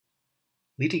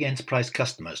Leading enterprise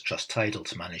customers trust Tidal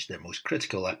to manage their most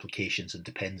critical applications and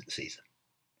dependencies.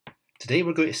 Today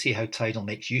we're going to see how Tidal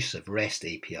makes use of REST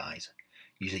APIs,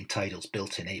 using Tidal's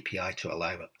built-in API to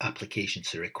allow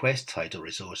applications to request Tidal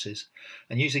resources,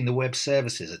 and using the Web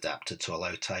Services adapter to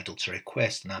allow Tidal to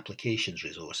request an application's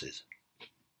resources.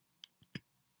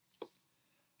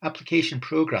 Application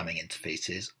Programming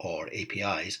Interfaces, or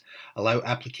APIs, allow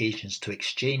applications to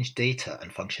exchange data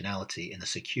and functionality in a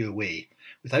secure way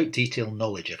without detailed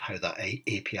knowledge of how that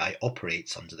API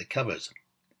operates under the covers.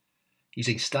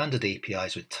 Using standard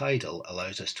APIs with Tidal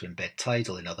allows us to embed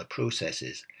Tidal in other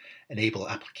processes, enable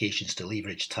applications to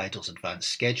leverage Tidal's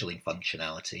advanced scheduling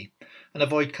functionality, and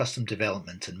avoid custom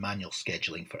development and manual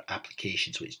scheduling for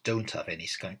applications which don't have any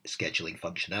scheduling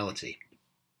functionality.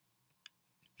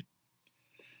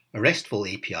 A RESTful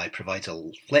API provides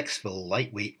a flexible,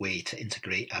 lightweight way to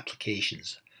integrate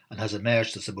applications and has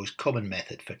emerged as the most common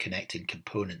method for connecting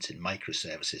components in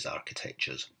microservices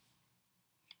architectures.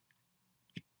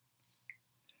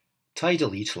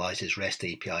 Tidal utilises REST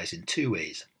APIs in two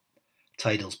ways.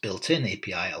 Tidal's built-in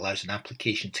API allows an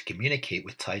application to communicate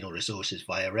with Tidal resources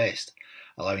via REST,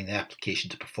 allowing the application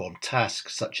to perform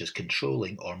tasks such as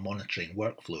controlling or monitoring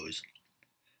workflows.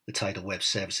 The Tidal Web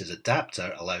Services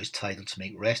adapter allows Tidal to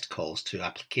make REST calls to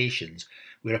applications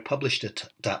where a published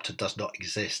adapter does not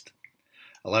exist,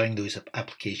 allowing those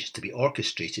applications to be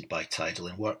orchestrated by Tidal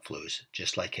in workflows,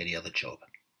 just like any other job.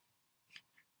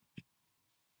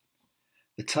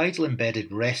 The Tidal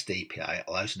embedded REST API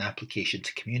allows an application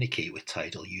to communicate with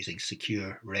Tidal using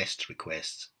secure REST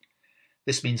requests.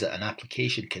 This means that an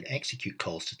application can execute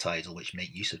calls to Tidal which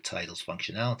make use of Tidal's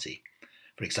functionality,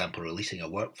 for example, releasing a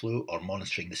workflow or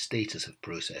monitoring the status of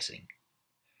processing.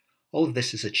 All of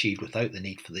this is achieved without the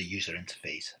need for the user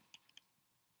interface.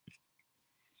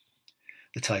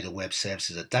 The Tidal Web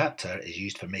Services adapter is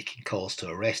used for making calls to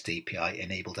a REST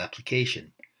API-enabled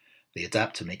application. The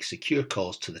adapter makes secure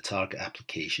calls to the target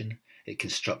application, it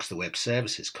constructs the web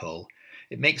services call,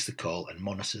 it makes the call and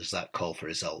monitors that call for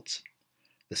results.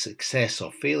 The success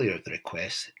or failure of the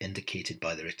request, indicated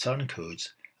by the return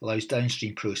codes, allows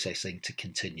downstream processing to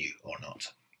continue or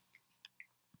not.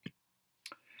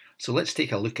 So let's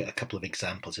take a look at a couple of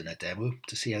examples in a demo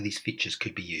to see how these features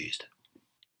could be used.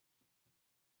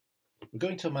 We're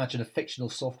going to imagine a fictional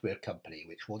software company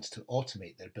which wants to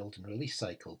automate their build and release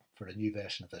cycle for a new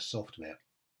version of their software.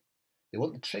 They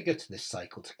want the trigger to this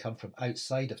cycle to come from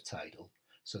outside of Tidal,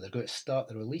 so they're going to start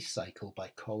the release cycle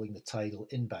by calling the Tidal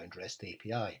inbound REST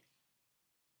API.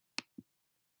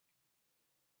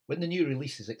 When the new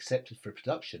release is accepted for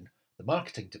production, the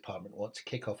marketing department wants to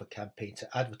kick off a campaign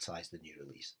to advertise the new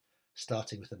release,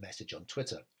 starting with a message on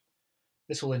Twitter.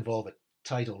 This will involve a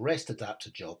Tidal REST adapter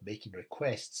job making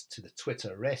requests to the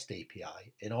Twitter REST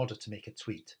API in order to make a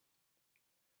tweet.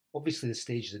 Obviously, the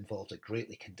stages involved are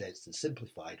greatly condensed and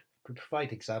simplified, but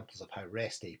provide examples of how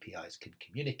REST APIs can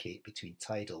communicate between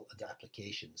Tidal and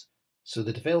applications. So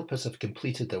the developers have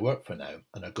completed their work for now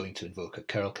and are going to invoke a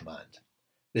curl command.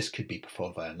 This could be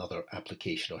performed via another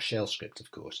application or shell script,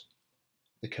 of course.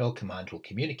 The curl command will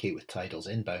communicate with Tidal's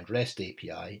inbound REST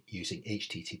API using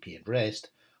HTTP and REST,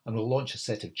 and will launch a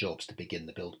set of jobs to begin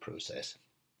the build process.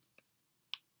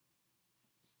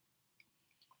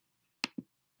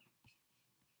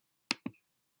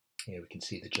 Here we can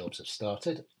see the jobs have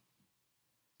started.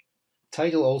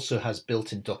 Tidal also has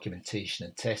built-in documentation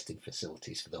and testing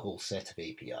facilities for the whole set of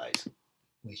APIs.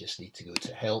 We just need to go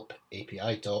to Help,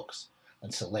 API Docs,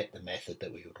 and select the method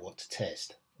that we would want to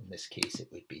test. In this case it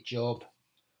would be job,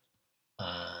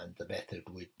 and the method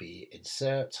would be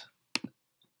insert,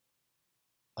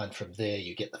 and from there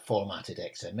you get the formatted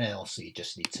XML, so you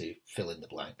just need to fill in the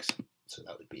blanks. So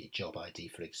that would be job ID,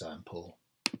 for example,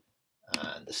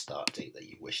 and the start date that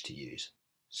you wish to use.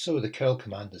 So the curl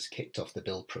command has kicked off the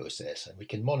build process, and we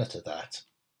can monitor that.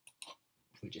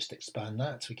 If we just expand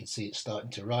that, we can see it's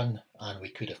starting to run, and we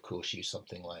could of course use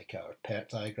something like our PERT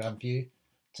diagram view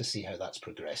to see how that's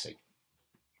progressing.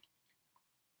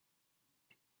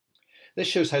 This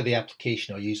shows how the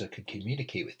application or user can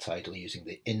communicate with Tidal using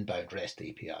the inbound REST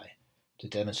API. To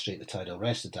demonstrate the Tidal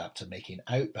REST adapter making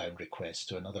outbound requests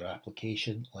to another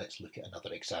application, let's look at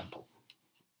another example.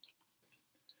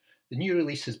 The new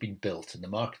release has been built and the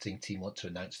marketing team want to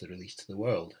announce the release to the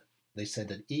world. They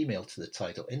send an email to the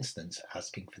Tidal instance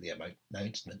asking for the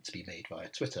announcement to be made via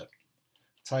Twitter.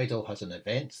 Tidal has an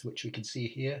event, which we can see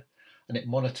here, and it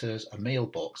monitors a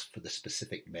mailbox for the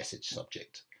specific message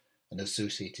subject. An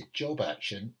associated job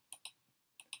action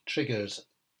triggers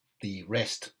the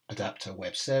REST adapter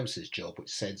web services job, which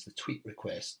sends the tweet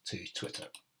request to Twitter.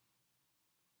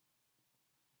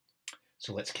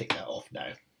 So let's kick that off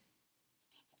now.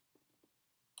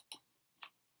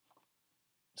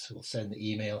 So we'll send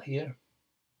the email here.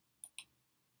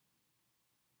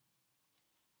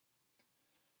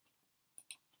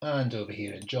 And over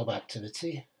here in job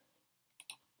activity,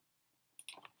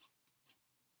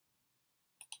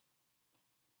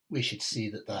 we should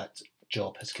see that that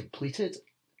job has completed,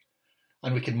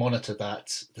 and we can monitor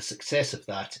that, the success of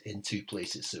that, in two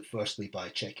places. So firstly, by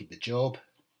checking the job,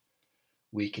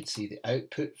 we can see the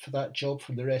output for that job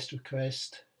from the REST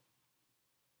request.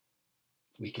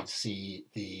 We can see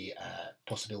the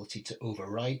possibility to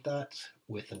override that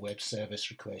with the web service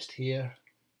request here.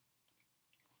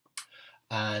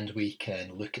 And we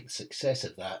can look at the success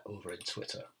of that over in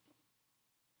Twitter.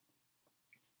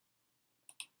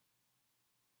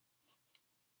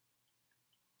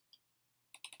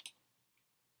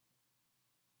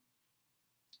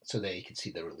 So there you can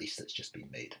see the release that's just been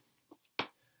made.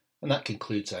 And that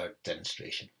concludes our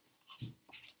demonstration.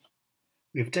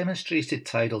 We have demonstrated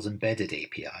Tidal's embedded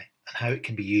API and how it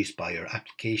can be used by your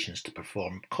applications to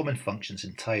perform common functions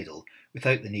in Tidal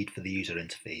without the need for the user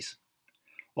interface.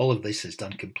 All of this is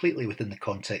done completely within the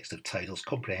context of Tidal's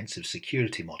comprehensive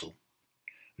security model.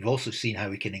 We've also seen how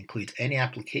we can include any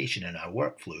application in our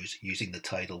workflows using the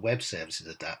Tidal Web Services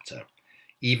adapter,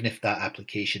 even if that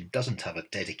application doesn't have a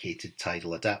dedicated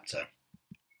Tidal adapter.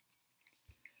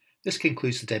 This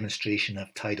concludes the demonstration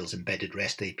of Tidal's embedded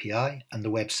REST API and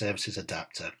the Web Services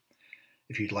adapter.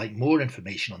 If you'd like more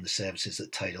information on the services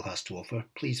that Tidal has to offer,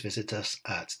 please visit us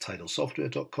at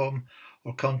tidalsoftware.com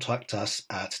or contact us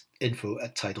at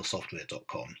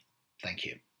info@tidalsoftware.com. Thank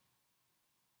you.